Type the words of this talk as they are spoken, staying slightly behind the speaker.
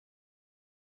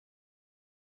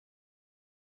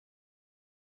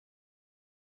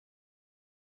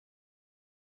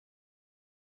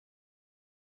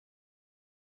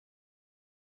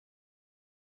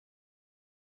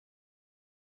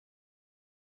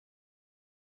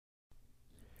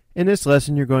In this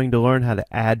lesson, you're going to learn how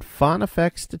to add font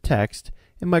effects to text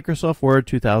in Microsoft Word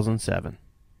 2007.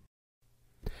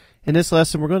 In this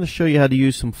lesson, we're going to show you how to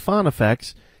use some font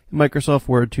effects in Microsoft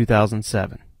Word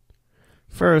 2007.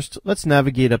 First, let's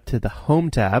navigate up to the Home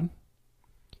tab,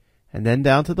 and then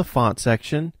down to the Font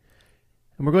section,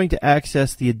 and we're going to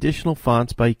access the additional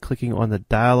fonts by clicking on the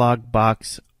dialog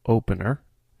box opener.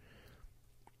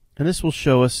 And this will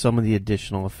show us some of the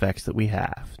additional effects that we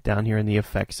have down here in the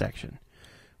Effects section.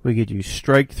 We could use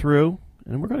strike through,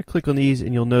 and we're going to click on these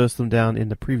and you'll notice them down in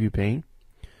the preview pane,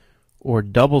 or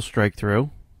double strike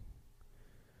through.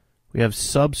 We have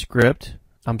superscript,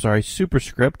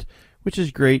 which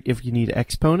is great if you need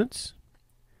exponents.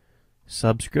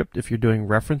 Subscript if you're doing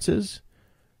references.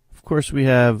 Of course, we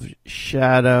have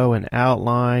shadow and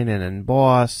outline and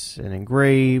emboss and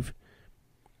engrave.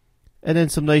 And then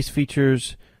some nice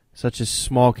features such as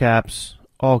small caps,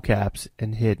 all caps,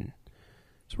 and hidden.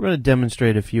 So we're going to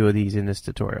demonstrate a few of these in this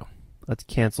tutorial. Let's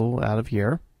cancel out of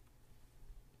here.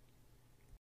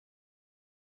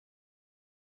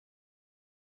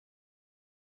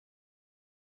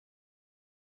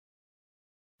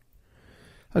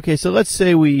 Okay, so let's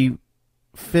say we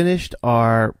finished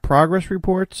our progress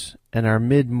reports and our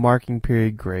mid-marking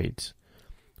period grades.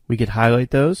 We could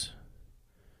highlight those,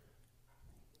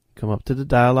 come up to the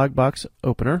dialog box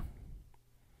opener,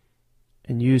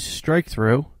 and use strike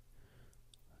through.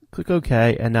 Click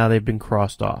OK, and now they've been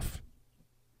crossed off.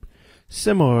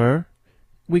 Similar,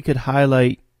 we could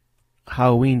highlight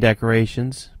Halloween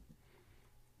decorations,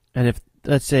 and if,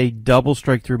 let's say, double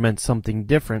strike through meant something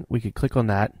different, we could click on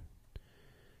that,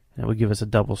 and it would give us a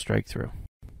double strike through.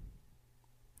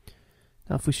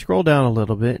 Now if we scroll down a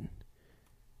little bit,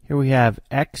 here we have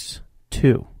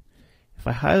X2. If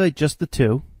I highlight just the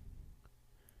 2,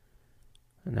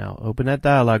 and now open that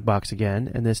dialog box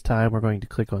again, and this time we're going to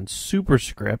click on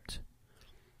Superscript.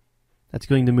 That's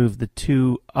going to move the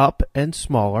 2 up and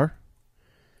smaller,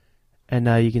 and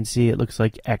now you can see it looks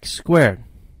like X squared.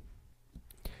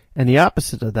 And the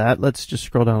opposite of that, let's just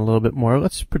scroll down a little bit more.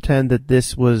 Let's pretend that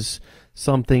this was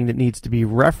something that needs to be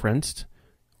referenced.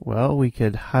 Well, we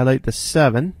could highlight the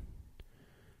 7,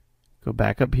 go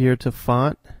back up here to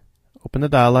Font, open the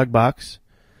dialog box,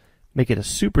 make it a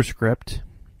superscript,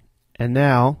 and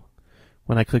now,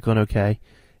 when I click on OK,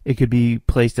 it could be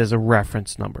placed as a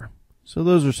reference number. So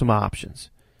those are some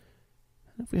options.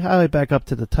 If we highlight back up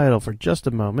to the title for just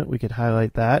a moment, we could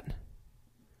highlight that,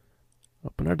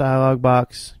 open our dialog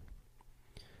box,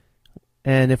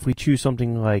 and if we choose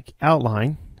something like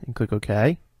outline and click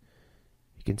OK,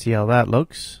 you can see how that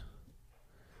looks.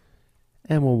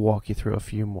 And we'll walk you through a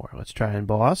few more. Let's try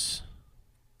emboss.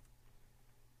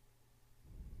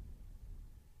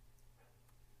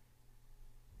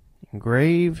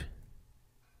 Engrave.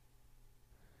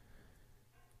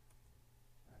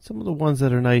 Some of the ones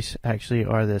that are nice actually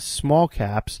are the small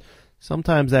caps.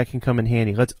 Sometimes that can come in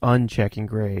handy. Let's uncheck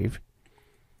engrave.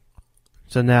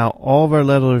 So now all of our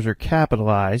letters are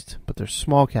capitalized, but they're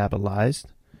small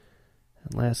capitalized.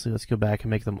 And lastly, let's go back and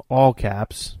make them all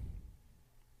caps.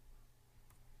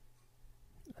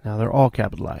 Now they're all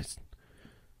capitalized.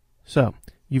 So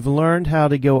you've learned how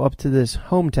to go up to this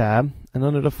Home tab, and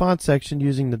under the Font section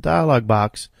using the dialog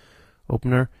box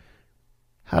opener,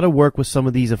 how to work with some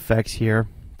of these effects here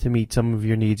to meet some of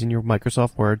your needs in your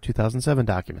Microsoft Word 2007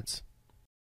 documents.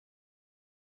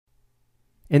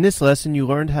 In this lesson, you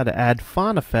learned how to add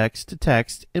font effects to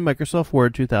text in Microsoft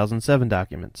Word 2007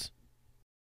 documents.